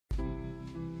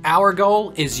Our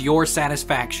goal is your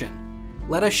satisfaction.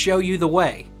 Let us show you the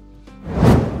way.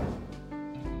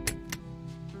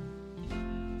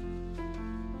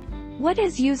 What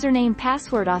is Username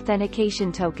Password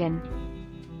Authentication Token?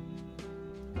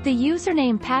 The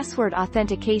Username Password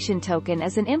Authentication Token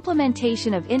is an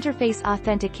implementation of interface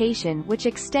authentication which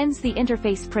extends the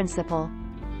interface principle.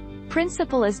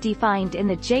 Principle is defined in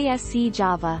the JSC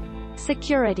Java.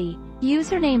 Security.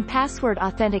 Username Password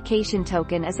Authentication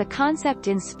Token is a concept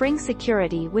in Spring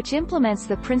Security which implements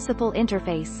the principal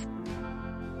interface.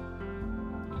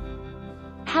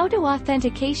 How do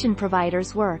authentication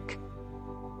providers work?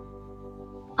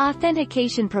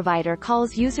 Authentication provider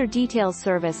calls user details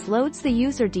service, loads the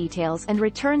user details and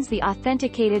returns the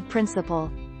authenticated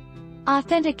principal.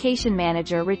 Authentication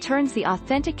manager returns the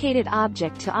authenticated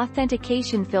object to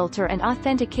authentication filter, and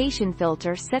authentication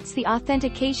filter sets the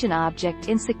authentication object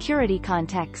in security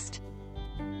context.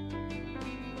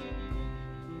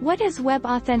 What is Web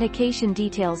Authentication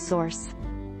Details Source?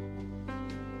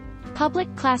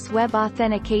 Public class Web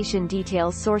Authentication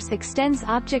Details Source extends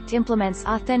object implements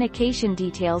authentication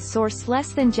details source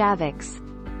less than JAVX.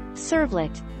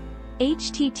 Servlet.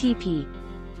 HTTP.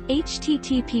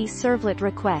 HTTP servlet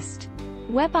request.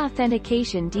 Web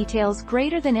authentication details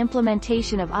greater than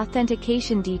implementation of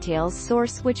authentication details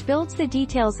source which builds the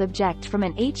details object from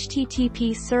an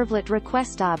HTTP servlet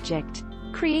request object,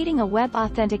 creating a web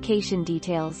authentication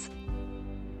details.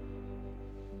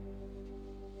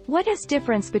 What is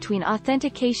difference between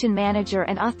authentication manager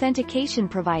and authentication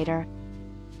provider?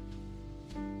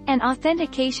 An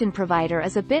authentication provider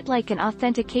is a bit like an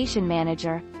authentication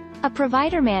manager. A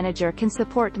provider manager can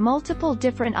support multiple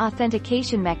different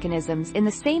authentication mechanisms in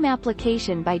the same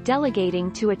application by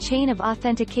delegating to a chain of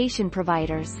authentication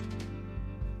providers.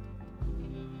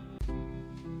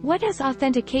 What is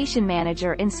Authentication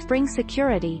Manager in Spring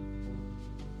Security?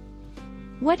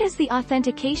 What is the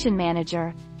Authentication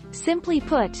Manager? Simply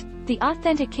put, the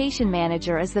Authentication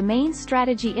Manager is the main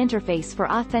strategy interface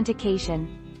for authentication.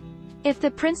 If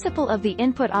the principle of the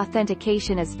input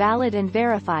authentication is valid and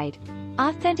verified,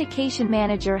 Authentication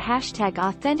Manager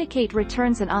 #authenticate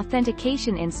returns an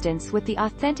authentication instance with the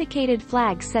authenticated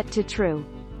flag set to true.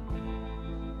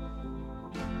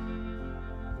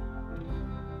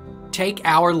 Take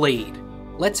our lead.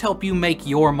 Let's help you make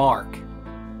your mark.